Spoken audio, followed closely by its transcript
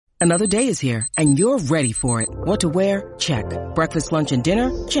Another day is here, and you're ready for it. What to wear? Check. Breakfast, lunch, and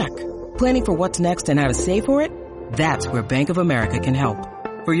dinner? Check. Planning for what's next and how to save for it? That's where Bank of America can help.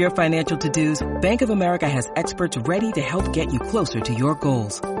 For your financial to-dos, Bank of America has experts ready to help get you closer to your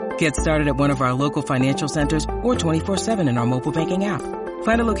goals. Get started at one of our local financial centers or 24/7 in our mobile banking app.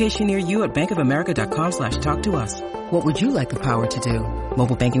 Find a location near you at bankofamerica.com/talktous. What would you like the power to do?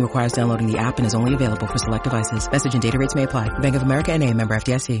 Mobile banking requires downloading the app and is only available for select devices. Message and data rates may apply. Bank of America NA, member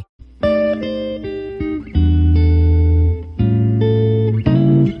FDIC.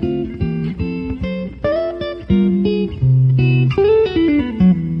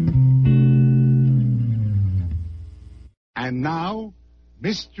 And now,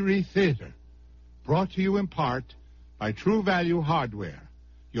 Mystery Theater, brought to you in part by True Value Hardware,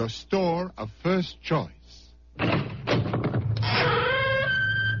 your store of first choice.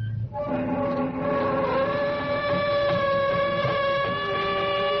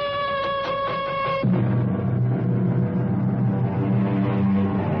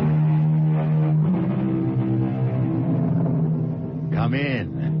 Come in.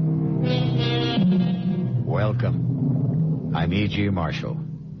 Welcome. I'm E.G. Marshall.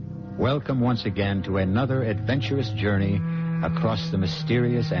 Welcome once again to another adventurous journey across the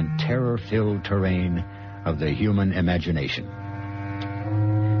mysterious and terror-filled terrain of the human imagination.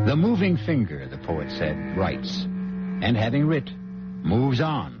 The moving finger, the poet said, writes, and having writ, moves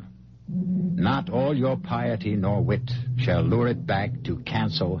on. Not all your piety nor wit shall lure it back to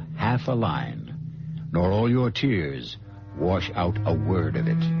cancel half a line, nor all your tears wash out a word of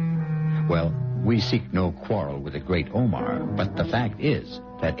it. Well, we seek no quarrel with the great Omar, but the fact is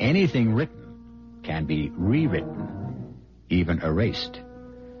that anything written can be rewritten, even erased.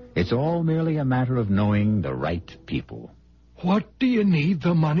 It's all merely a matter of knowing the right people. What do you need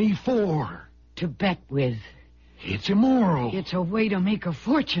the money for? To bet with. It's immoral. It's a way to make a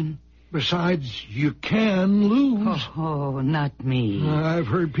fortune. Besides, you can lose. Oh, not me. I've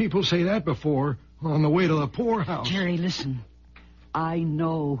heard people say that before, on the way to the poorhouse. Jerry, listen. I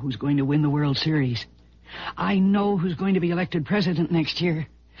know who's going to win the World Series. I know who's going to be elected president next year.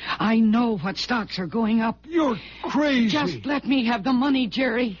 I know what stocks are going up. You're crazy. Just let me have the money,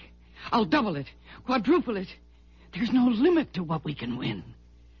 Jerry. I'll double it, quadruple it. There's no limit to what we can win.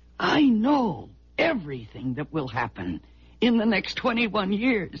 I know everything that will happen in the next 21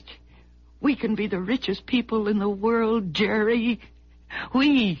 years. We can be the richest people in the world, Jerry.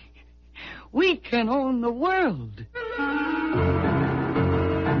 We can own the world.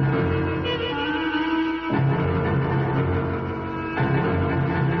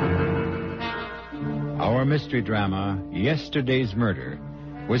 Our mystery drama, Yesterday's Murder,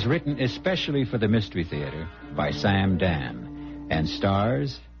 was written especially for the Mystery Theater by Sam Dan and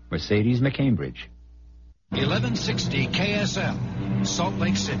stars Mercedes McCambridge. 1160 KSL, Salt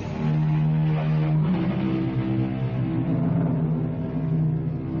Lake City.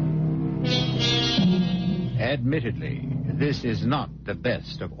 Admittedly, this is not the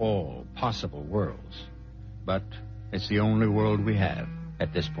best of all possible worlds, but it's the only world we have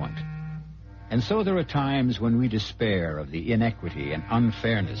at this point. And so there are times when we despair of the inequity and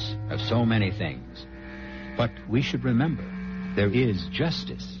unfairness of so many things. But we should remember, there is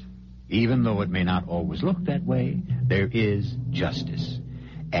justice. Even though it may not always look that way, there is justice.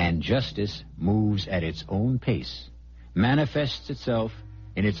 And justice moves at its own pace, manifests itself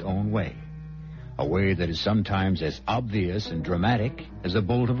in its own way. A way that is sometimes as obvious and dramatic as a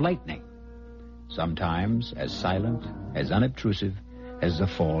bolt of lightning. Sometimes as silent, as unobtrusive as the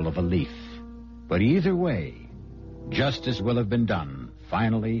fall of a leaf. But either way, justice will have been done,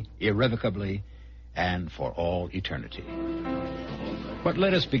 finally, irrevocably, and for all eternity. But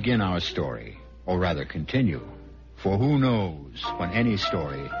let us begin our story, or rather continue, for who knows when any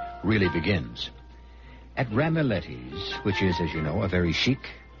story really begins. At Ramiletti's, which is, as you know, a very chic,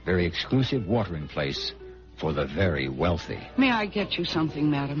 very exclusive watering place for the very wealthy. May I get you something,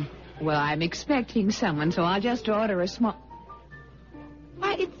 madam? Well, I'm expecting someone, so I'll just order a small...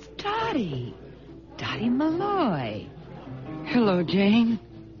 Why, it's Dottie. Dottie Malloy. Hello, Jane.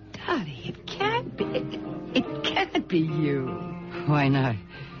 Dottie, it can't be. It can't be you. Why not?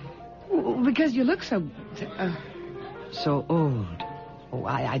 Because you look so... So old. Oh,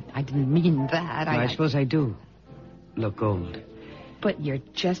 I didn't mean that. I suppose I do look old. But you're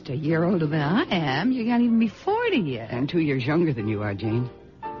just a year older than I am. You can't even be 40 yet. And 2 years younger than you are, Jane.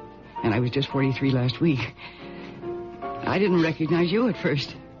 And I was just 43 last week. I didn't recognize you at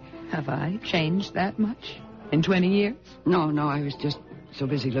first. Have I changed that much in 20 years? No, I was just so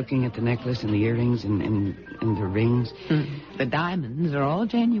busy looking at the necklace and the earrings and the rings. The diamonds are all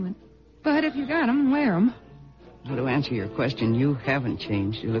genuine. But if you got them, wear them. Well, to answer your question, you haven't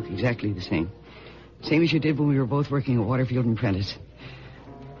changed. You look exactly the same. Same as you did when we were both working at Waterfield and Prentice.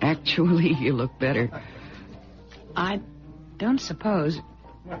 Actually, you look better. I don't suppose.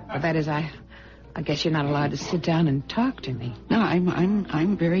 But that is, I guess you're not allowed to sit down and talk to me. No,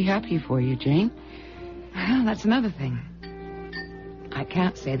 I'm very happy for you, Jane. Well, that's another thing. I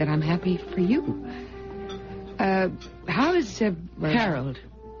can't say that I'm happy for you. How is Harold?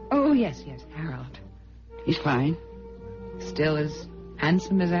 Oh, yes, Harold. He's fine. Still as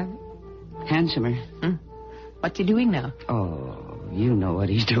handsome as ever? Handsomer. What's he doing now? Oh, you know what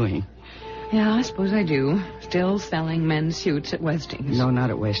he's doing. Yeah, I suppose I do. Still selling men's suits at Westing's. No, not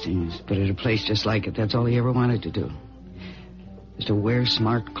at Westing's, but at a place just like it. That's all he ever wanted to do. Is to wear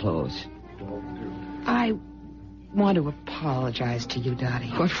smart clothes. I want to apologize to you, Dottie.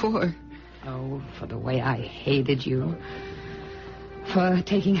 What for? Oh, for the way I hated you. For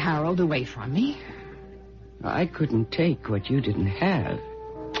taking Harold away from me. I couldn't take what you didn't have.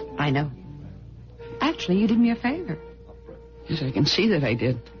 I know. Actually, you did me a favor. Yes, I can see that I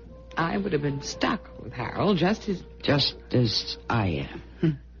did. I would have been stuck with Harold just as I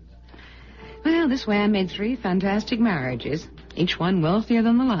am. Well, this way I made 3 fantastic marriages. Each one wealthier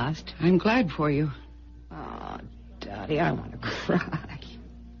than the last. I'm glad for you. Oh, Dottie, I want to cry.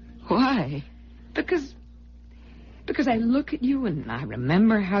 Why? Because I look at you and I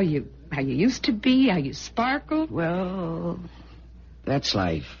remember how you used to be, how you sparkled. Well, that's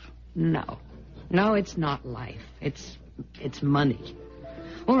life. No, it's not life. It's money.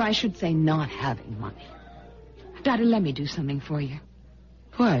 Or I should say not having money. Dottie, let me do something for you.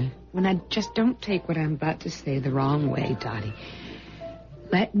 What? When I just don't take what I'm about to say the wrong way, Dottie.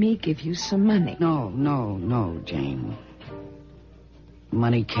 Let me give you some money. No, Jane.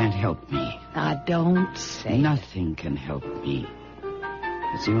 Money can't help me. Now, don't say... Nothing can help me.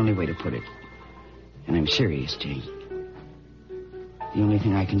 That's the only way to put it. And I'm serious, Jane. The only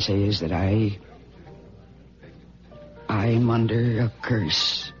thing I can say is that I'm under a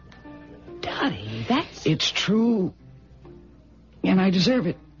curse. Dottie, that's... It's true. And I deserve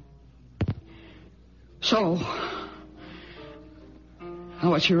it. So,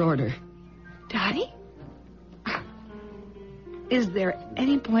 what's your order? Dottie? Is there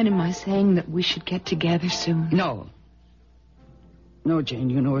any point in my saying that we should get together soon? No. No, Jane,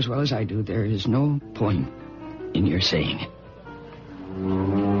 you know as well as I do, there is no point in your saying it.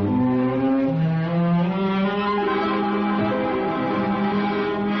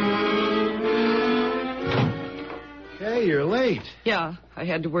 Hey, you're late. Yeah, I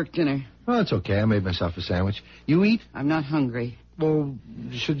had to work dinner. Oh, it's okay. I made myself a sandwich. You eat? I'm not hungry. Well,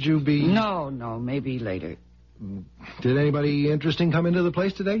 should you be... No, maybe later. Did anybody interesting come into the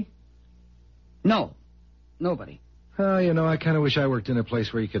place today? No, nobody. Oh, I kind of wish I worked in a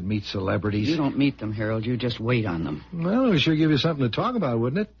place where you could meet celebrities. You don't meet them, Harold. You just wait on them. Well, it would sure give you something to talk about,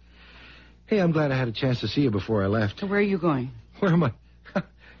 wouldn't it? Hey, I'm glad I had a chance to see you before I left. So where are you going? Where am I?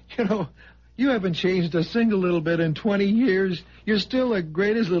 You haven't changed a single little bit in 20 years. You're still the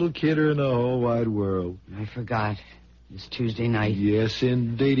greatest little kidder in the whole wide world. I forgot. It's Tuesday night. Yes,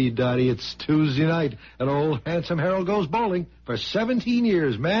 indeedy, Dottie. It's Tuesday night, and old handsome Harold goes bowling for 17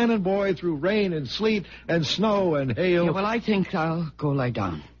 years, man and boy, through rain and sleet and snow and hail. Yeah, well, I think I'll go lie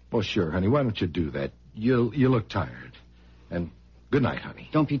down. Well, sure, honey. Why don't you do that? You look tired. And good night, honey.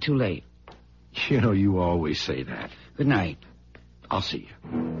 Don't be too late. You always say that. Good night. I'll see you.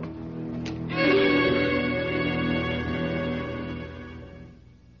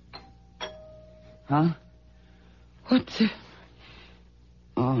 Huh? What the...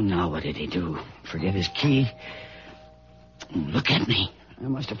 Oh, now what did he do? Forget his key? Look at me. I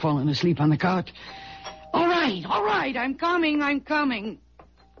must have fallen asleep on the couch. All right. I'm coming.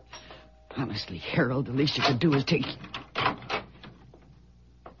 Honestly, Harold, the least you could do is take...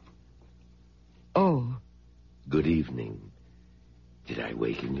 Oh. Good evening. Did I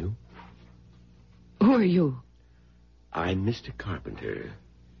waken you? Who are you? I'm Mr. Carpenter.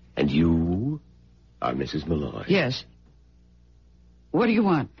 And you are Mrs. Malloy. Yes. What do you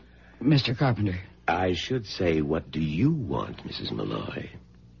want, Mr. Carpenter? I should say, what do you want, Mrs. Malloy?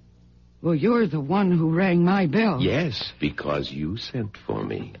 Well, you're the one who rang my bell. Yes, because you sent for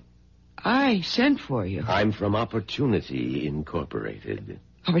me. I sent for you. I'm from Opportunity Incorporated.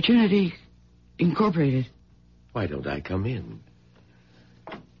 Opportunity Incorporated? Why don't I come in?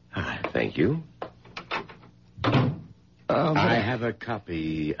 Thank you. I have a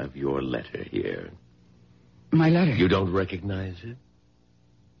copy of your letter here. My letter? You don't recognize it?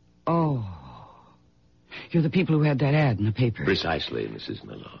 Oh. You're the people who had that ad in the paper. Precisely, Mrs.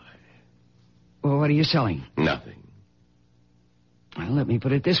 Malloy. Well, what are you selling? Nothing. Well, let me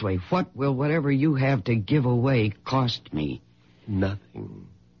put it this way. What will whatever you have to give away cost me? Nothing.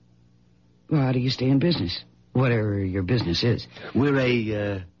 Well, how do you stay in business? Whatever your business is. We're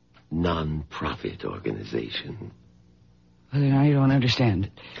a non-profit organization. Well, then I don't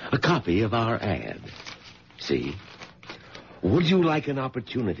understand. A copy of our ad. See? Would you like an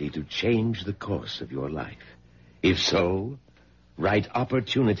opportunity to change the course of your life? If so, write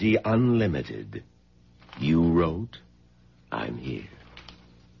Opportunity Unlimited. You wrote, I'm here.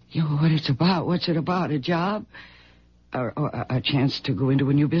 You know what it's about? What's it about? A job? Or a chance to go into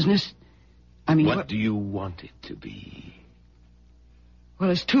a new business? I mean, what do you want it to be? Well,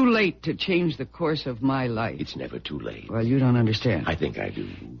 it's too late to change the course of my life. It's never too late. Well, you don't understand. I think I do.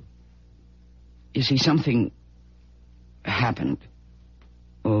 You see, something happened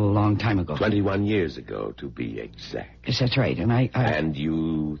a long time ago. 21 years ago, to be exact. Yes, that's right, and I... And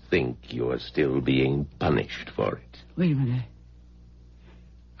you think you're still being punished for it? Wait a minute.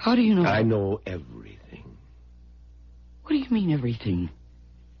 How do you know... I know everything. What do you mean, everything?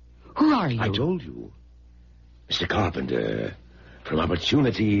 Who are you? I told you. Mr. Carpenter, from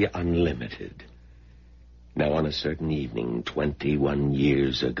Opportunity Unlimited. Now, on a certain evening, 21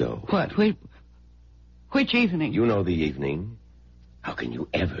 years ago... What? Wait... Which evening? You know the evening. How can you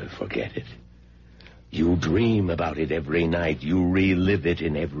ever forget it? You dream about it every night. You relive it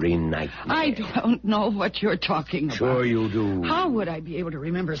in every nightmare. I don't know what you're talking about. Sure you do. How would I be able to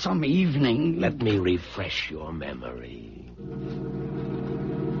remember some evening? Let me refresh your memory.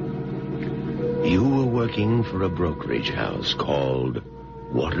 You were working for a brokerage house called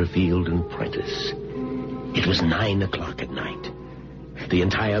Waterfield and Prentice. It was 9 o'clock at night. The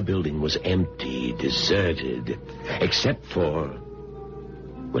entire building was empty, deserted, except for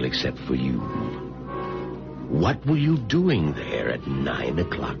you. What were you doing there at 9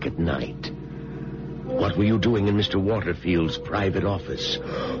 o'clock at night? What were you doing in Mr. Waterfield's private office?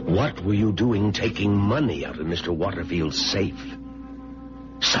 What were you doing taking money out of Mr. Waterfield's safe?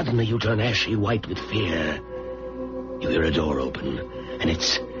 Suddenly you turn ashy white with fear. You hear a door open, and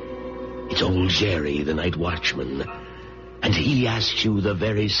it's old Jerry, the night watchman. And he asks you the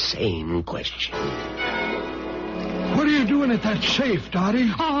very same question. What are you doing at that safe, Dottie?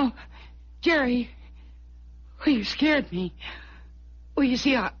 Oh, Jerry. Well, you scared me. Well, you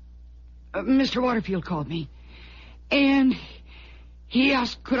see, Mr. Waterfield called me. And he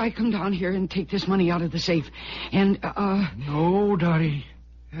asked, could I come down here and take this money out of the safe? And, No, Dottie.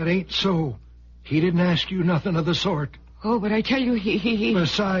 That ain't so. He didn't ask you nothing of the sort. Oh, but I tell you, he...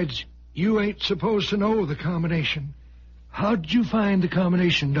 Besides, you ain't supposed to know the combination. How'd you find the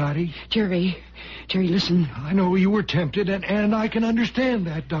combination, Dottie? Jerry, listen. I know you were tempted, and I can understand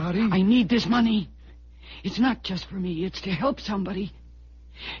that, Dottie. I need this money. It's not just for me. It's to help somebody.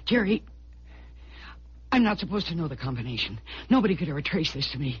 Jerry, I'm not supposed to know the combination. Nobody could ever trace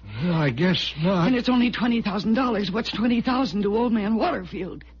this to me. Well, I guess not. And it's only $20,000. What's $20,000 to old man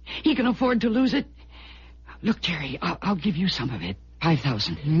Waterfield? He can afford to lose it. Look, Jerry, I'll give you some of it.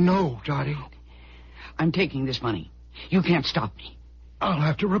 $5,000. No, Dottie. I'm taking this money. You can't stop me. I'll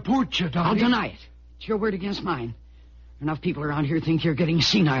have to report you, Dottie. I'll deny it. It's your word against mine. Enough people around here think you're getting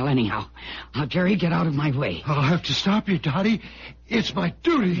senile anyhow. Now, Jerry, get out of my way. I'll have to stop you, Dottie. It's my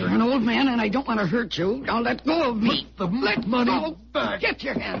duty. You're an old man, and I don't want to hurt you. Now, let go of me. Put the let money go. back. Get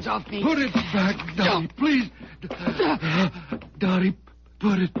your hands off me. Put it back, Dottie, please. Dottie,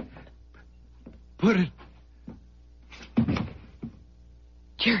 put it.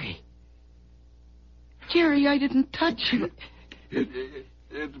 Jerry, I didn't touch you.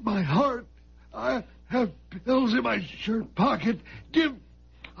 It's my heart. I have pills in my shirt pocket. Give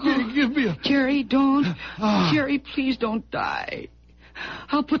me a... Jerry, don't. Jerry, please don't die.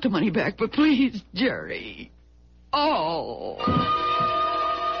 I'll put the money back, but please, Jerry. Oh.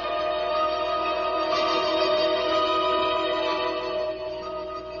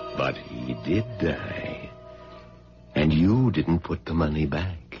 But he did die. And you didn't put the money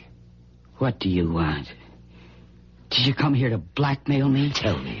back. What do you want? Did you come here to blackmail me?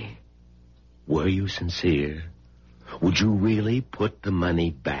 Tell me, were you sincere? Would you really put the money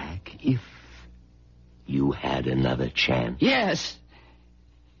back if you had another chance? Yes.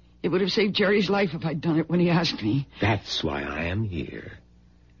 It would have saved Jerry's life if I'd done it when he asked me. That's why I am here.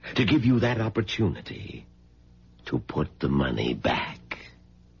 To give you that opportunity to put the money back.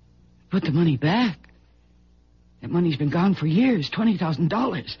 Put the money back? That money's been gone for years,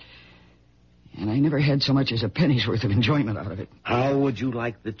 $20,000. And I never had so much as a penny's worth of enjoyment out of it. How would you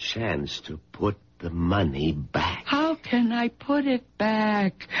like the chance to put the money back? How can I put it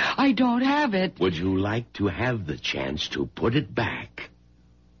back? I don't have it. Would you like to have the chance to put it back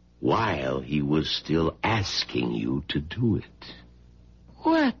while he was still asking you to do it?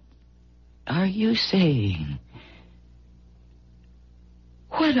 What are you saying?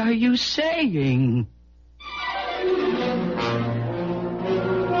 What are you saying?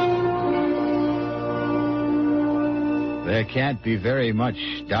 There can't be very much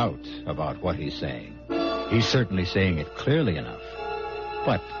doubt about what he's saying. He's certainly saying it clearly enough.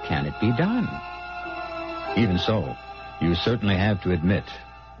 But can it be done? Even so, you certainly have to admit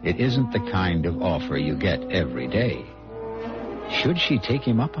it isn't the kind of offer you get every day. Should she take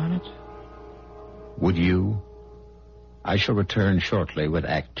him up on it? Would you? I shall return shortly with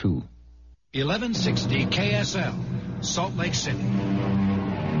Act 2. 1160 KSL, Salt Lake City.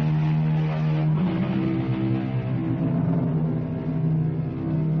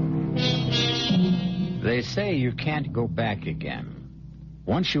 They say you can't go back again.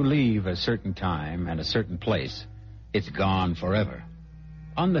 Once you leave a certain time and a certain place, it's gone forever.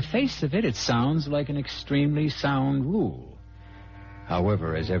 On the face of it, it sounds like an extremely sound rule.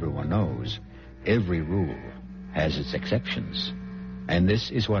 However, as everyone knows, every rule has its exceptions. And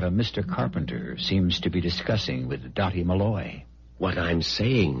this is what a Mr. Carpenter seems to be discussing with Dottie Malloy. What I'm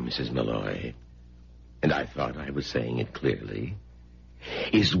saying, Mrs. Malloy, and I thought I was saying it clearly,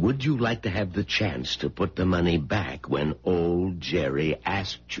 is would you like to have the chance to put the money back when old Jerry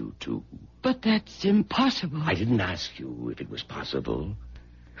asked you to? But that's impossible. I didn't ask you if it was possible.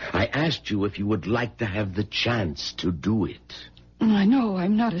 I asked you if you would like to have the chance to do it. I know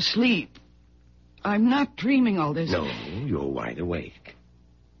I'm not asleep. I'm not dreaming all this. No, you're wide awake.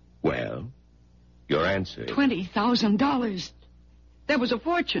 Well, your answer... $20,000. That was a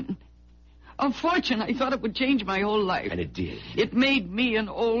fortune. A fortune. I thought it would change my whole life. And it did. It made me an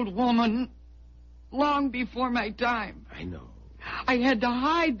old woman long before my time. I know. I had to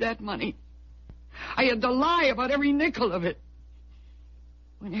hide that money. I had to lie about every nickel of it.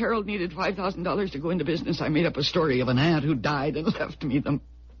 When Harold needed $5,000 to go into business, I made up a story of an aunt who died and left me them.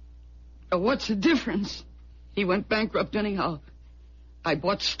 What's the difference? He went bankrupt anyhow. I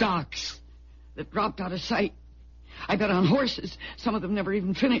bought stocks that dropped out of sight. I bet on horses. Some of them never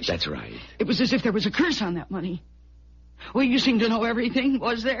even finished. That's right. It was as if there was a curse on that money. Well, you seem to know everything,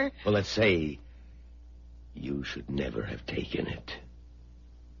 was there? Well, let's say you should never have taken it.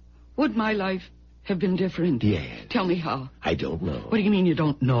 Would my life have been different? Yes. Tell me how. I don't know. What do you mean you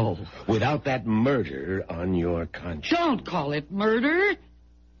don't know? Without that murder on your conscience. Don't call it murder.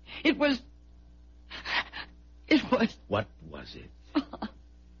 It was... What was it?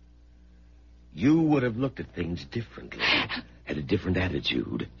 You would have looked at things differently, had a different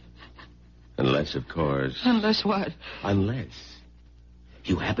attitude. Unless, of course... Unless what? Unless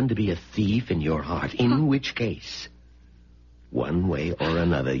you happen to be a thief in your heart, in which case, one way or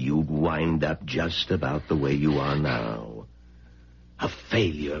another, you'd wind up just about the way you are now. A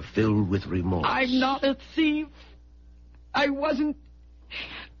failure filled with remorse. I'm not a thief. I wasn't...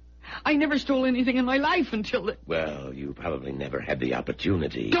 I never stole anything in my life until... Well, you probably never had the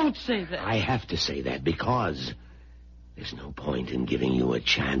opportunity. Don't say that. I have to say that because there's no point in giving you a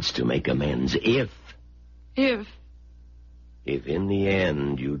chance to make amends if in the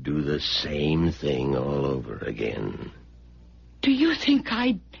end you do the same thing all over again. Do you think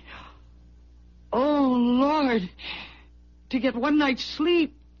I'd... Oh, Lord. To get one night's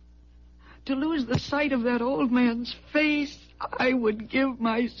sleep. To lose the sight of that old man's face. I would give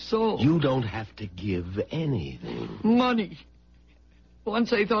my soul. You don't have to give anything. Money.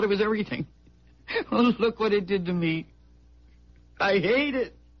 Once I thought it was everything. Oh, look what it did to me. I hate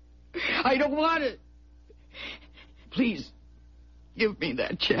it. I don't want it. Please, give me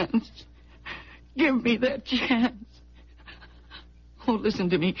that chance. Give me that chance. Oh,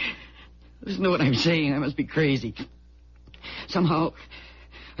 listen to me. Listen to what I'm saying. I must be crazy. Somehow,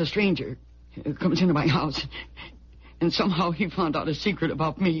 a stranger comes into my house, and somehow he found out a secret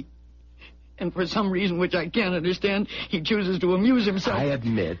about me. And for some reason which I can't understand, he chooses to amuse himself. I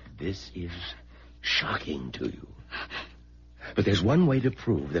admit this is shocking to you. But there's one way to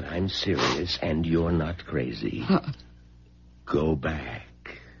prove that I'm serious and you're not crazy. Go back.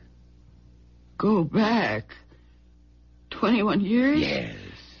 Go back? 21 years? Yes.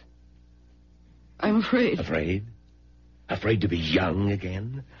 I'm afraid. Afraid? Afraid to be young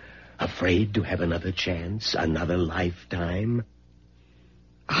again? Afraid to have another chance, another lifetime?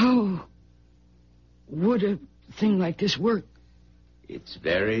 How would a thing like this work? It's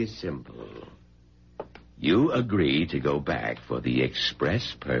very simple. You agree to go back for the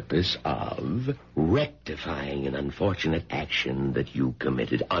express purpose of rectifying an unfortunate action that you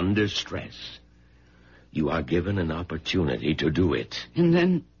committed under stress. You are given an opportunity to do it. And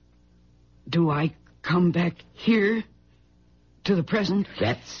then, do I come back here to the present?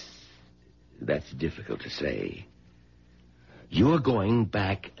 That's difficult to say. You're going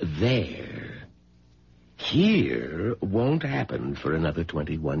back there. Here won't happen for another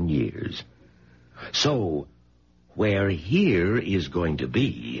 21 years. So, where here is going to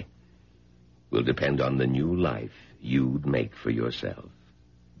be will depend on the new life you'd make for yourself.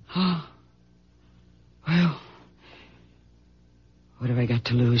 Oh. Well, what have I got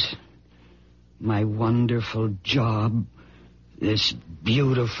to lose? My wonderful job, this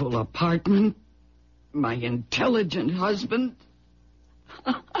beautiful apartment, my intelligent husband.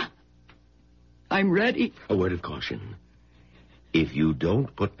 I'm ready. A word of caution. If you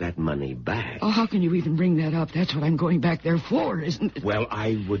don't put that money back... Oh, how can you even bring that up? That's what I'm going back there for, isn't it? Well,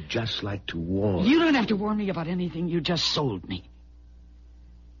 I would just like to warn... You don't have to warn me about anything. You just sold me.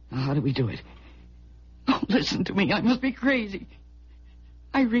 Now, how do we do it? Oh, listen to me. I must be crazy.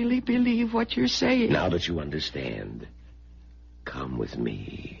 I really believe what you're saying. Now that you understand, come with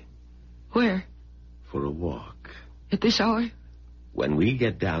me. Where? For a walk. At this hour? When we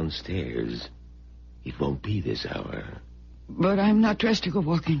get downstairs, it won't be this hour. But I'm not dressed to go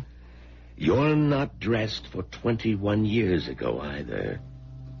walking. You're not dressed for 21 years ago either.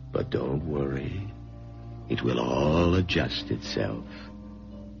 But don't worry. It will all adjust itself.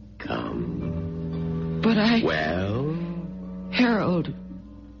 Come. But I... Well? Harold.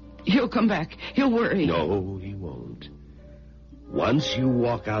 He'll come back. He'll worry. No, he won't. Once you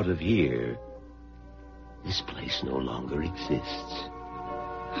walk out of here, this place no longer exists.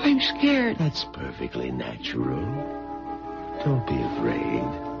 I'm scared. That's perfectly natural. Don't be afraid.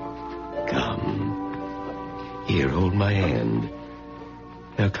 Come. Here, hold my hand.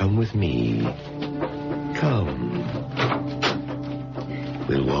 Now come with me. Come.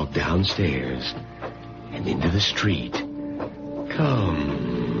 We'll walk downstairs and into the street. Come.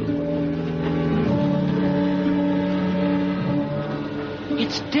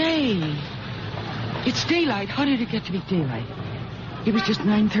 It's day. It's daylight. How did it get to be daylight? It was just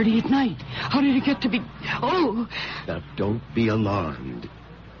 9:30 at night. How did it get to be... Oh! Now, don't be alarmed.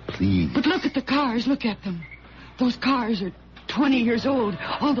 Please. But look at the cars. Look at them. Those cars are 20 years old.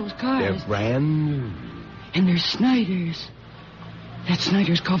 All those cars. They're brand new. And they're Snyder's. That's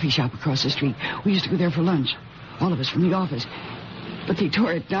Snyder's coffee shop across the street. We used to go there for lunch. All of us from the office. But they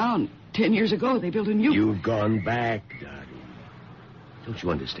tore it down 10 years ago. They built a new... You've gone back, Dottie. Don't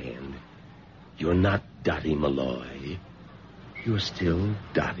you understand? You're not Dottie Malloy. You're still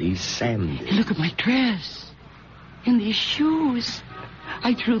Dottie Sandy. Look at my dress. And these shoes.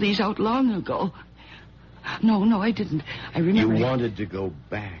 I threw these out long ago. No, I didn't. I remember... You wanted to go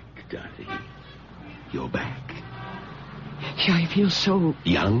back, Dottie. You're back. Yeah, I feel so...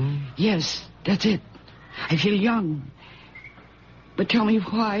 Young? Yes, that's it. I feel young. But tell me,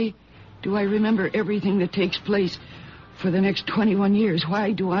 why do I remember everything that takes place for the next 21 years?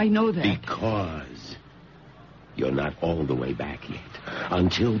 Why do I know that? Because you're not all the way back yet.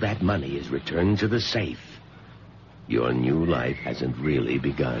 Until that money is returned to the safe, your new life hasn't really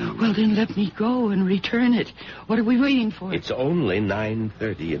begun. Well, then let me go and return it. What are we waiting for? It's only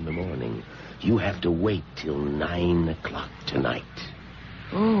 9:30 in the morning. You have to wait till 9 o'clock tonight.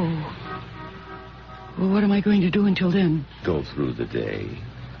 Oh. Well, what am I going to do until then? Go through the day,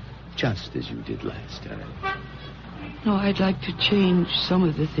 just as you did last time. No, I'd like to change some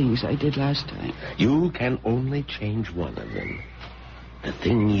of the things I did last time. You can only change one of them. The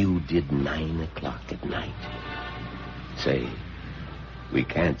thing you did 9 o'clock at night. Say, we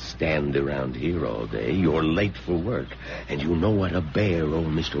can't stand around here all day. You're late for work, and you know what a bear old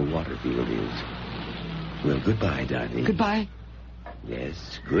Mr. Waterfield is. Well, goodbye, Dottie. Goodbye?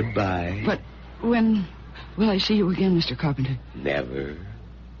 Yes, goodbye. But when will I see you again, Mr. Carpenter? Never.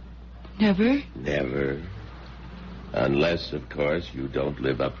 Never? Never. Unless, of course, you don't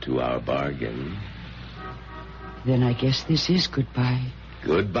live up to our bargain. Then I guess this is goodbye.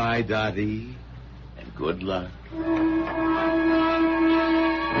 Goodbye, Dottie, and good luck.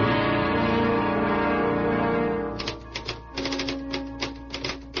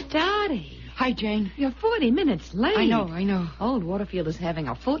 Dottie. Hi, Jane. You're 40 minutes late. I know. Old Waterfield is having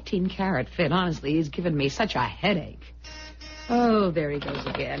a 14-carat fit. Honestly, he's given me such a headache. Oh, there he goes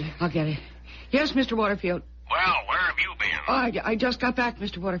again. I'll get it. Yes, Mr. Waterfield. Well, where have you been? Oh, I just got back,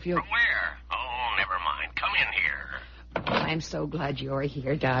 Mr. Waterfield. From where? Oh, never mind. Come in here. I'm so glad you're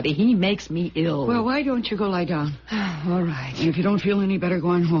here, Dottie. He makes me ill. Well, why don't you go lie down? All right. If you don't feel any better, go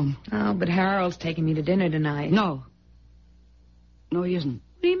on home. Oh, but Harold's taking me to dinner tonight. No, he isn't.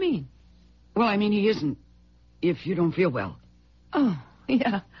 What do you mean? Well, I mean, he isn't, if you don't feel well. Oh,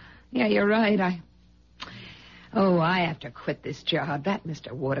 yeah. Yeah, you're right. I have to quit this job. That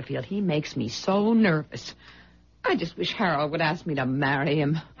Mr. Waterfield, he makes me so nervous. I just wish Harold would ask me to marry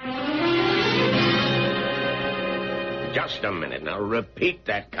him. Just a minute. Now repeat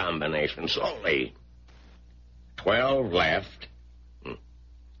that combination slowly. 12 left,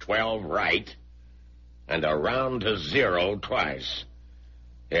 12 right, and a round to 0 twice.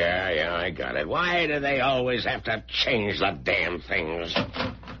 Yeah, I got it. Why do they always have to change the damn things?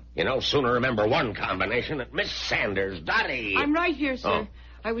 You know, sooner remember one combination than Miss Sanders. Dottie! I'm right here, sir.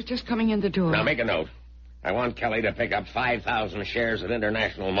 I was just coming in the door. Now make a note. I want Kelly to pick up 5,000 shares at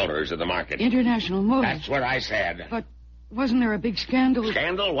International Motors at the market. International Motors? That's what I said. But wasn't there a big scandal?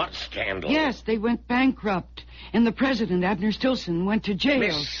 Scandal? What scandal? Yes, they went bankrupt. And the president, Abner Stilson, went to jail.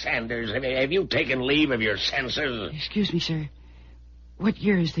 Miss Sanders, have you taken leave of your senses? Excuse me, sir. What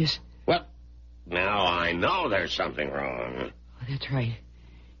year is this? Well, now I know there's something wrong. Oh, that's right.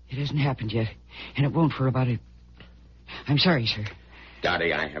 It hasn't happened yet. And it won't for about a... I'm sorry, sir.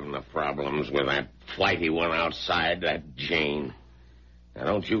 Dottie, I have enough problems with that flighty one outside, that Jane. Now,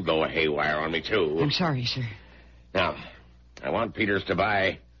 don't you go haywire on me, too. I'm sorry, sir. Now, I want Peters to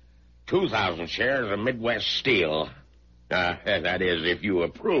buy 2,000 shares of Midwest Steel. That is, if you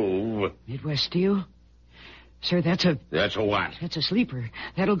approve. Midwest Steel? Sir, that's a... That's a what? That's a sleeper.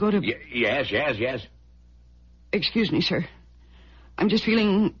 That'll go to... Yes. Excuse me, sir. I'm just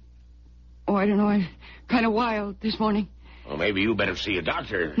feeling... Oh, I don't know. I'm kind of wild this morning. Well, maybe you better see a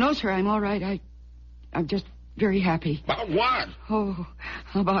doctor. No, sir, I'm all right. I'm just very happy. About what? Oh,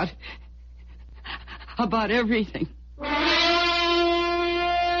 about everything.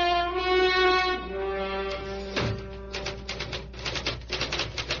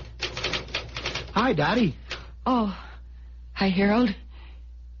 Hi, Dottie. Oh, hi, Harold.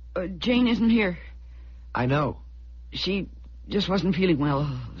 Jane isn't here. I know. She just wasn't feeling well,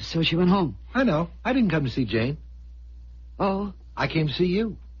 so she went home. I know. I didn't come to see Jane. Oh? I came to see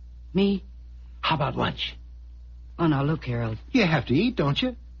you. Me? How about lunch? Oh, now, look, Harold. You have to eat, don't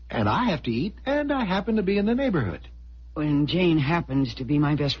you? And I have to eat, and I happen to be in the neighborhood. And Jane happens to be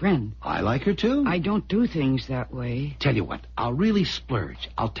my best friend. I like her, too. I don't do things that way. Tell you what, I'll really splurge.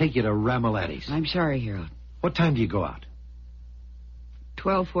 I'll take you to Ramoletti's. I'm sorry, Harold. What time do you go out?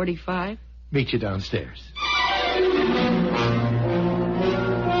 12:45. Meet you downstairs.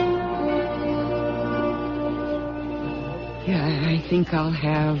 Yeah, I think I'll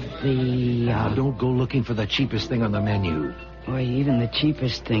have the... Now, don't go looking for the cheapest thing on the menu. Boy, even the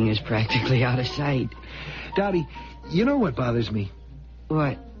cheapest thing is practically out of sight. Dottie, you know what bothers me?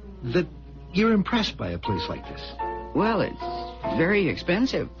 What? That you're impressed by a place like this. Well, it's very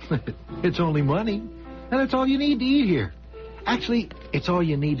expensive. It's only money, and it's all you need to eat here. Actually, it's all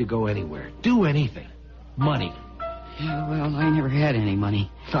you need to go anywhere. Do anything. Money. Yeah, well, I never had any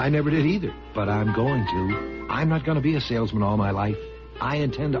money. I never did either, but I'm going to. I'm not going to be a salesman all my life. I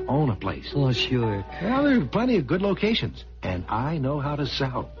intend to own a place. Well, sure. Well, there are plenty of good locations, and I know how to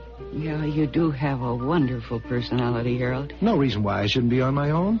sell. Yeah, you do have a wonderful personality, Harold. No reason why I shouldn't be on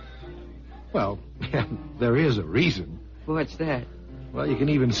my own. Well, there is a reason. What's that? Well, you can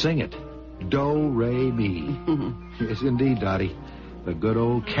even sing it. Do, re, mi. Yes, indeed, Dottie. The good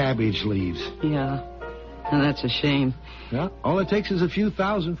old cabbage leaves. Yeah, and that's a shame. Yeah, all it takes is a few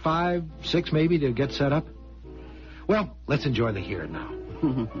thousand, 5, 6 maybe, to get set up. Well, let's enjoy the here and now.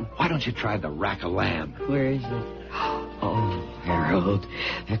 Why don't you try the rack of lamb? Where is it? Oh, Harold,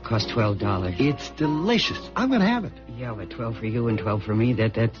 that cost $12. It's delicious. I'm going to have it. Yeah, but 12 for you and 12 for me,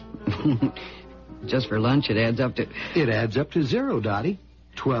 that's... Just for lunch, it adds up to... It adds up to 0, Dottie.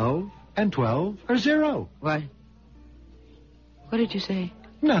 12 and 12 are 0. What? What did you say?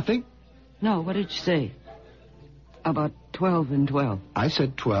 Nothing. No, what did you say? About 12 and 12. I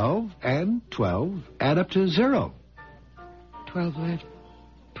said 12 and 12 add up to 0. 12 left,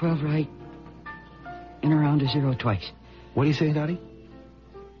 12 right, and around to 0 twice. What are you saying, Dottie?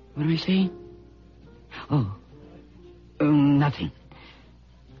 What am I saying? Oh, nothing.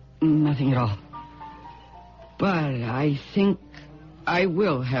 Nothing at all. But I think I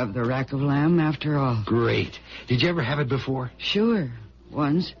will have the rack of lamb after all. Great. Did you ever have it before? Sure,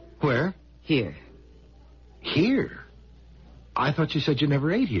 once. Where? Here. Here? I thought you said you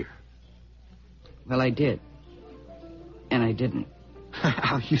never ate here. Well, I did. And I didn't.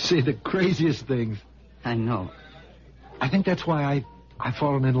 You say the craziest things. I know. I think that's why I've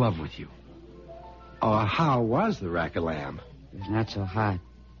fallen in love with you. How was the rack of lamb? It was not so hot.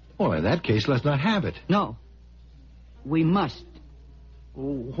 Well, in that case, let's not have it. No. We must.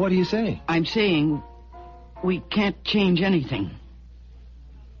 What are you saying? I'm saying we can't change anything.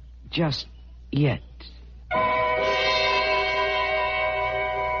 Just yet.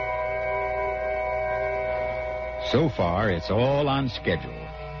 So far, it's all on schedule.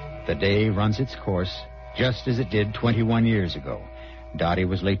 The day runs its course, just as it did 21 years ago. Dottie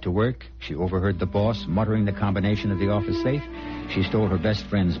was late to work. She overheard the boss muttering the combination of the office safe. She stole her best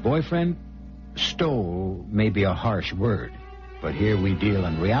friend's boyfriend. Stole may be a harsh word, but here we deal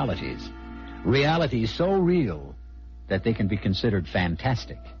in realities. Realities so real that they can be considered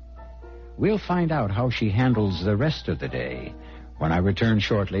fantastic. We'll find out how she handles the rest of the day when I return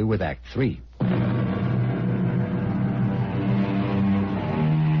shortly with Act 3.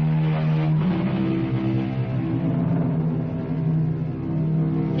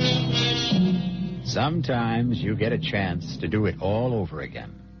 Sometimes you get a chance to do it all over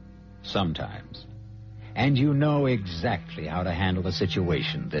again. Sometimes. And you know exactly how to handle the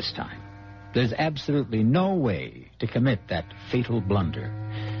situation this time. There's absolutely no way to commit that fatal blunder,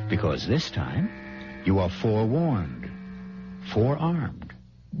 because this time you are forewarned, forearmed.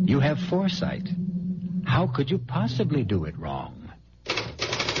 You have foresight. How could you possibly do it wrong?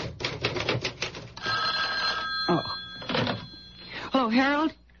 Oh. Hello,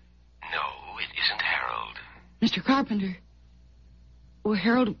 Harold? No, it isn't Harold. Mr. Carpenter. Well,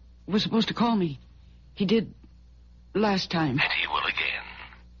 Harold was supposed to call me. He did last time. And he will again.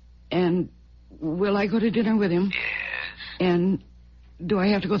 And will I go to dinner with him? Yes. And do I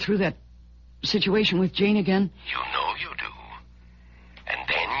have to go through that situation with Jane again? You know you do. And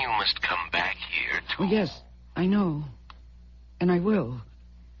then you must come back here to... Oh, yes, I know. And I will.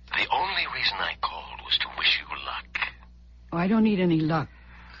 The only reason I called was to wish you luck. Oh, I don't need any luck.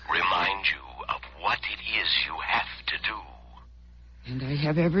 Remind you of what it is you have to do. And I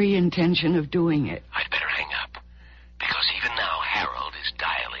have every intention of doing it. I'd better hang up, because even now Harold is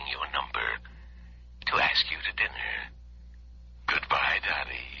dialing your number to ask you to dinner. Goodbye,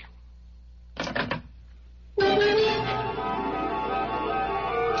 Dottie.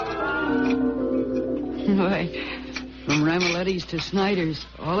 Why, from Ramoletti's to Snyder's,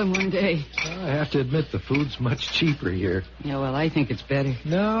 all in one day. Well, I have to admit the food's much cheaper here. Yeah, well, I think it's better.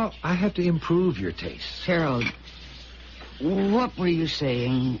 No, I have to improve your taste. Harold, what were you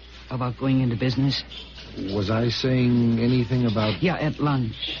saying about going into business? Was I saying anything about... Yeah, at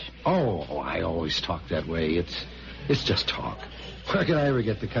lunch. Oh, I always talk that way. It's just talk. Where can I ever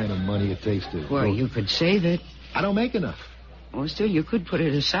get the kind of money it takes to... Well, you could save it. I don't make enough. Well, still, you could put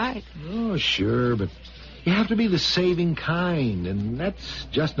it aside. Oh, sure, but you have to be the saving kind, and that's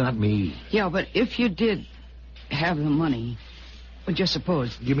just not me. Yeah, but if you did have the money, well, just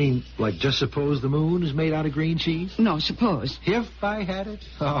suppose. You mean, like, just suppose the moon is made out of green cheese? No, suppose. If I had it?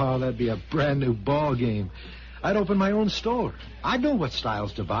 Oh, that'd be a brand new ball game. I'd open my own store. I'd know what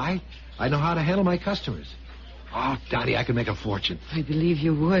styles to buy. I'd know how to handle my customers. Oh, Dottie, I could make a fortune. I believe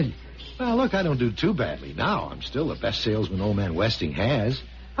you would. Well, look, I don't do too badly now. I'm still the best salesman Old Man Westing has.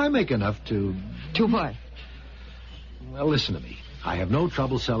 I make enough to... To what? Well, listen to me. I have no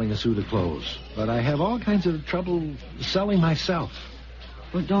trouble selling a suit of clothes, but I have all kinds of trouble selling myself.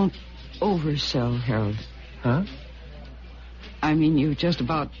 Well, don't oversell, Harold. Huh? I mean, you just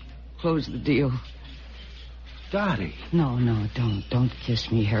about closed the deal. Dottie. No, don't. Don't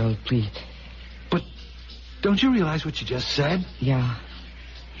kiss me, Harold, please. But don't you realize what you just said? Yeah,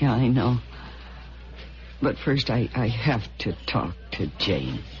 I know. But first, I have to talk to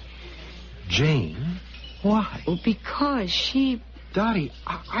Jane. Jane? Why? Well, because she... Dottie,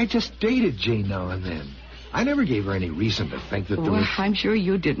 I just dated Jane now and then. I never gave her any reason to think that there Well, was... I'm sure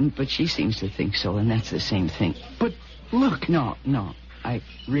you didn't, but she seems to think so, and that's the same thing. But, look... No. I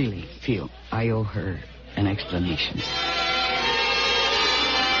really feel I owe her an explanation.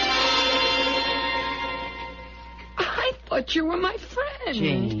 I thought you were my friend.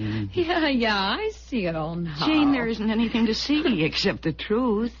 Jane. Yeah, I see it all now. Jane, there isn't anything to see except the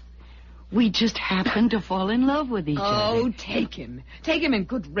truth. We just happened to fall in love with each other. Oh, take him. Take him in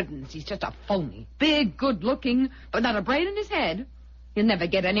good riddance. He's just a phony. Big, good-looking, but not a brain in his head. He'll never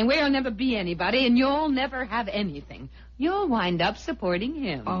get anywhere, he'll never be anybody, and you'll never have anything. You'll wind up supporting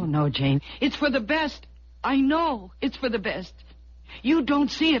him. Oh, no, Jane. It's for the best. I know it's for the best. You don't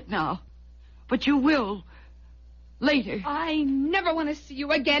see it now, but you will later. I never want to see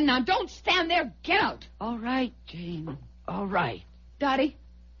you again. Now, don't stand there. Get out. All right, Jane. All right. Dottie,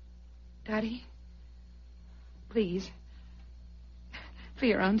 please, for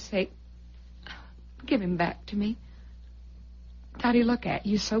your own sake, give him back to me. Dottie, look at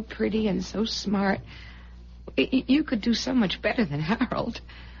you, so pretty and so smart. You could do so much better than Harold.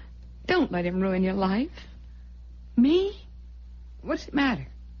 Don't let him ruin your life. Me? What's the matter?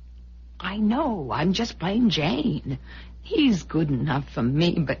 I know, I'm just plain Jane. He's good enough for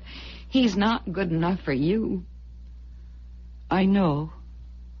me, but he's not good enough for you. I know.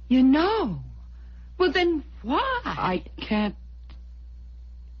 You know? Well, then why? I can't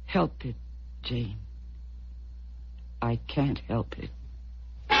help it, Jane. I can't help it.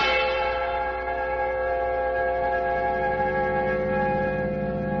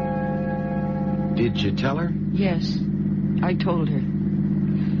 Did you tell her? Yes, I told her.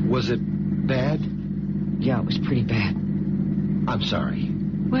 Was it bad? Yeah, it was pretty bad. I'm sorry.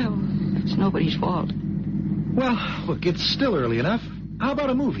 Well, it's nobody's fault. Well, look, it's still early enough. How about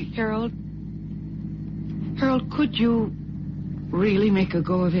a movie? Harold, could you really make a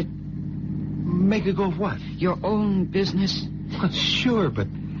go of it? Make a go of what? Your own business? Well, sure, but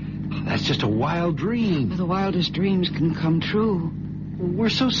that's just a wild dream. The wildest dreams can come true. We're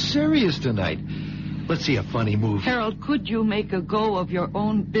so serious tonight. Let's see a funny movie. Harold, could you make a go of your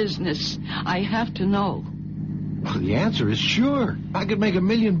own business? I have to know. Well, the answer is sure. I could make $1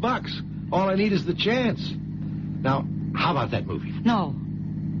 million. All I need is the chance. Now, how about that movie? No.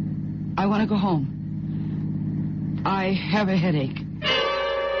 I want to go home. I have a headache.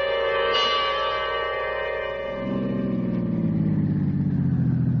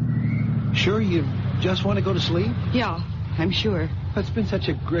 Sure you just want to go to sleep? Yeah, I'm sure. It's been such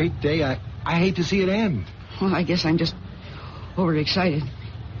a great day. I hate to see it end. Well, I guess I'm just overexcited.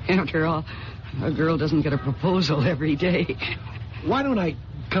 After all, a girl doesn't get a proposal every day. Why don't I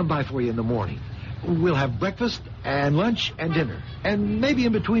come by for you in the morning? We'll have breakfast and lunch and dinner. And maybe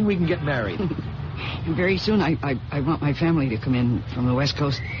in between we can get married. Very soon I want my family to come in from the West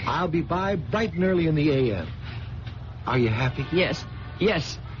Coast. I'll be by bright and early in the a.m. Are you happy? Yes.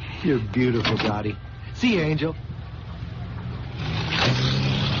 You're beautiful, Dottie. See you, Angel.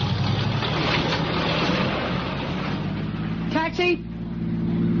 Taxi!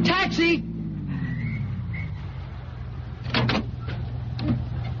 Taxi!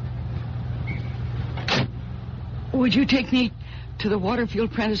 Would you take me to the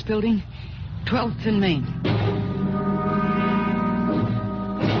Waterfield Prentice building, 12th and Main?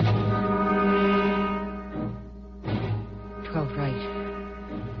 12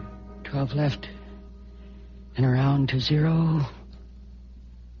 right, 12 left, and around to 0,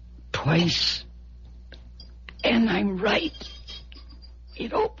 twice, and I'm right.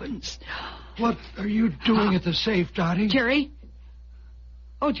 It opens. What are you doing at the safe, Dottie? Jerry?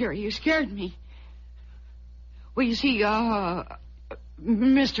 Oh, Jerry, you scared me. Well, you see,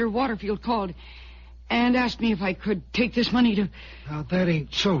 Mr. Waterfield called and asked me if I could take this money to... Now, that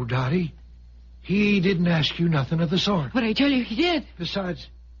ain't so, Dottie. He didn't ask you nothing of the sort. But I tell you, he did. Besides,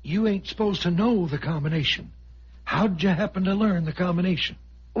 you ain't supposed to know the combination. How'd you happen to learn the combination?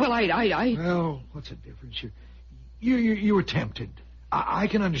 Well, I... Well, what's the difference? You were tempted. I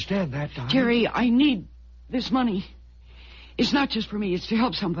can understand that, Dottie. Jerry, I need this money. It's not just for me. It's to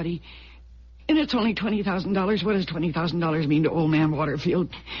help somebody. And it's only $20,000. What does $20,000 mean to old man Waterfield?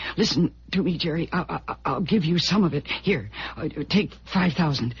 Listen to me, Jerry. I'll give you some of it. Here, take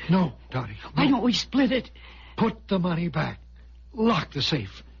 $5,000. No, Dottie. No. Why don't we split it? Put the money back. Lock the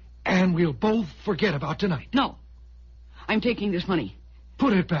safe. And we'll both forget about tonight. No. I'm taking this money.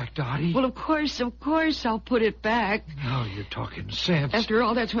 Put it back, Dottie. Well, of course, I'll put it back. Now you're talking sense. After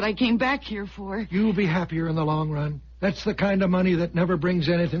all, that's what I came back here for. You'll be happier in the long run. That's the kind of money that never brings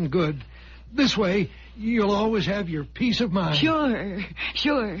anything good. This way, you'll always have your peace of mind.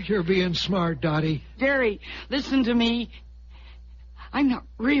 Sure. You're being smart, Dottie. Jerry, listen to me. I'm not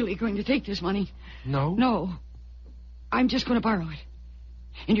really going to take this money. No? No. I'm just going to borrow it.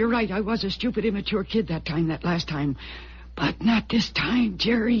 And you're right, I was a stupid, immature kid that last time. But not this time,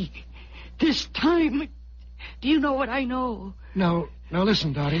 Jerry. This time. Do you know what I know? Now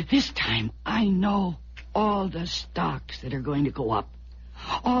listen, Dottie. This time, I know all the stocks that are going to go up.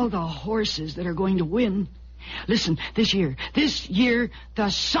 All the horses that are going to win. Listen, this year, the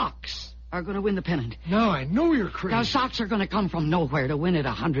Sox are going to win the pennant. Now I know you're crazy. The Sox are going to come from nowhere to win it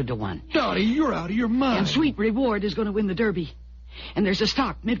 100-1. Dottie, you're out of your mind. And Sweet Reward is going to win the Derby. And there's a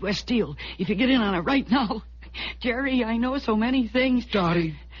stock, Midwest Steel. If you get in on it right now... Jerry, I know so many things.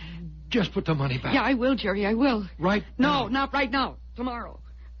 Dottie, just put the money back. Yeah, I will, Jerry, I will. Right now? No, now. not right now. Tomorrow.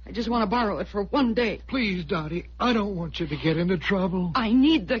 I just want to borrow it for one day. Please, Dottie, I don't want you to get into trouble. I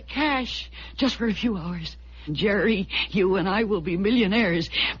need the cash just for a few hours. Jerry, you and I will be millionaires.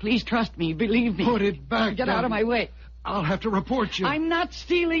 Please trust me, believe me. Put it back, Get Dottie. out of my way. I'll have to report you. I'm not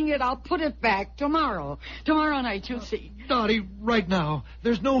stealing it. I'll put it back tomorrow. Tomorrow night, you'll see. Dottie, right now,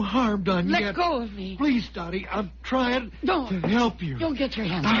 there's no harm done yet. Let go of me. Please, Dottie, I'm trying Don't. to help you. Don't get your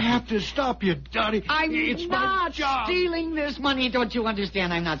hands I on have to stop you, Dottie. It's my not job. stealing this money. Don't you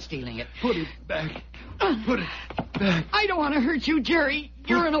understand? I'm not stealing it. Put it back. Put it back. I don't want to hurt you, Jerry.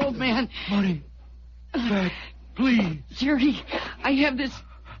 You're an old man. Money back, please. Jerry, I have this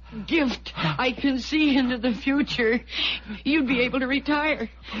gift. I can see into the future. You'd be able to retire.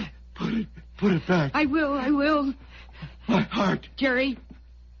 Put it back. I will. My heart. Jerry.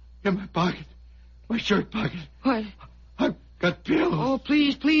 In my pocket. My shirt pocket. What? I'm Got pills. Oh,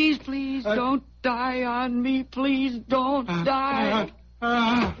 please, please, please, don't die on me. Please don't die.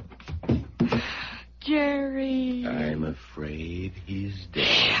 Jerry. I'm afraid he's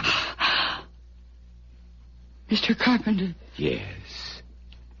dead. Mr. Carpenter. Yes,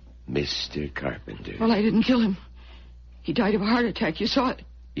 Mr. Carpenter. Well, I didn't kill him. He died of a heart attack. You saw it.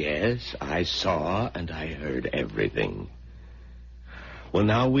 Yes, I saw and I heard everything. Well,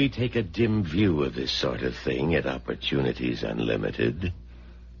 now we take a dim view of this sort of thing at Opportunities Unlimited.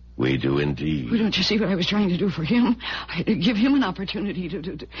 We do indeed. Well, don't you see what I was trying to do for him? I had to give him an opportunity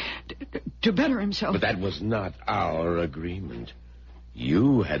to better himself. But that was not our agreement.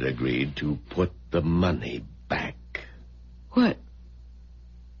 You had agreed to put the money back. What?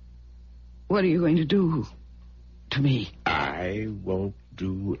 What are you going to do to me? I won't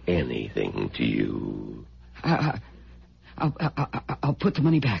do anything to you. I'll put the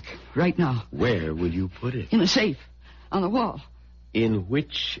money back right now. Where will you put it? In a safe on the wall. In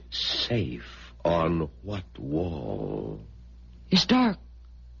which safe? On what wall? It's dark.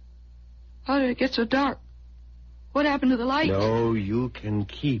 How did it get so dark? What happened to the light? No, you can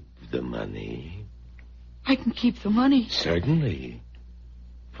keep the money. I can keep the money? Certainly.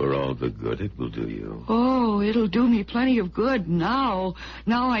 For all the good it will do you. Oh, it'll do me plenty of good now.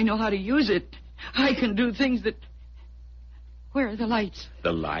 Now I know how to use it. I can do things that... Where are the lights?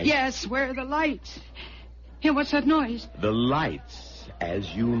 The lights? Yes, where are the lights? Yeah, what's that noise? The lights,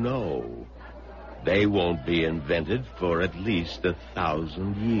 as you know, they won't be invented for at least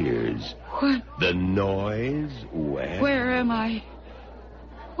 1,000 years. What? The noise, well... Where am I?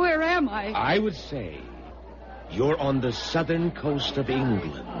 Where am I? I would say you're on the southern coast of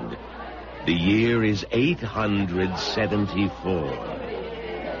England. The year is 874.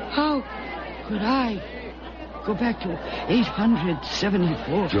 How could I go back to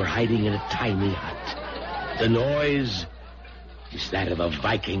 874? You're hiding in a tiny hut. The noise is that of a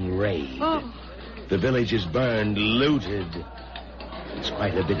Viking raid. Oh. The village is burned, looted. It's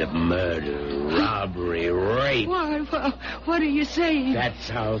quite a bit of murder, robbery, rape. What are you saying? That's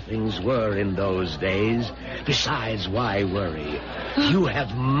how things were in those days. Besides, why worry? You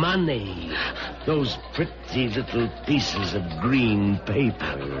have money. Those pretty little pieces of green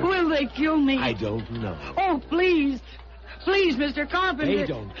paper. Will they kill me? I don't know. Oh, please. Please, Mr. Carpenter. They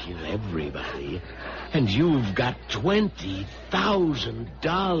don't kill everybody. And you've got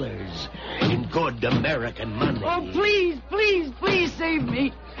 $20,000 in good American money. Oh, please, please, please save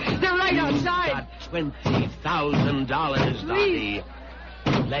me. They're right outside. You've got $20,000, Dottie.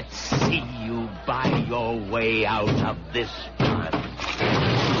 Let's see you buy your way out of this one.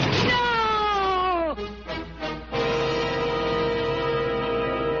 No!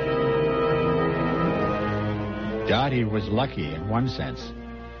 Dottie was lucky in one sense.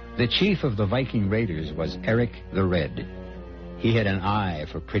 The chief of the Viking raiders was Eric the Red. He had an eye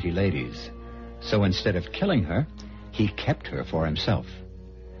for pretty ladies. So instead of killing her, he kept her for himself.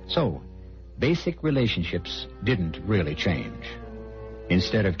 So, basic relationships didn't really change.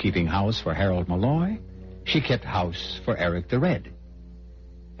 Instead of keeping house for Harold Malloy, she kept house for Eric the Red.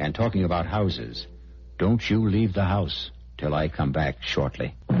 And talking about houses, don't you leave the house till I come back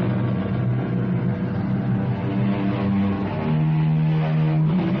shortly.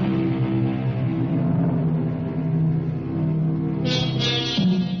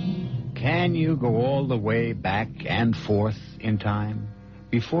 Can you go all the way back and forth in time?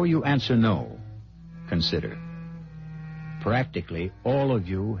 Before you answer no, consider. Practically all of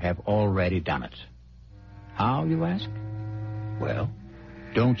you have already done it. How, you ask? Well,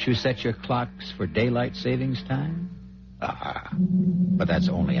 don't you set your clocks for daylight savings time? But that's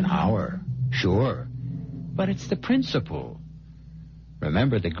only an hour. Sure. But it's the principle.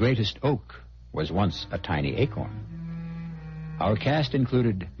 Remember, the greatest oak was once a tiny acorn. Our cast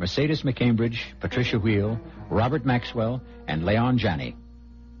included Mercedes McCambridge, Patricia Wheel, Robert Maxwell, and Leon Janney.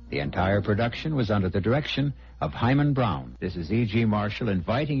 The entire production was under the direction of Hyman Brown. This is E.G. Marshall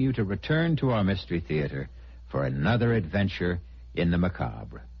inviting you to return to our Mystery Theater for another adventure in the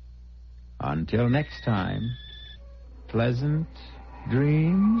macabre. Until next time, pleasant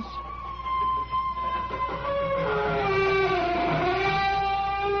dreams.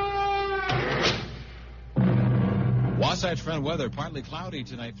 Wasatch Front weather, partly cloudy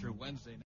tonight through Wednesday night.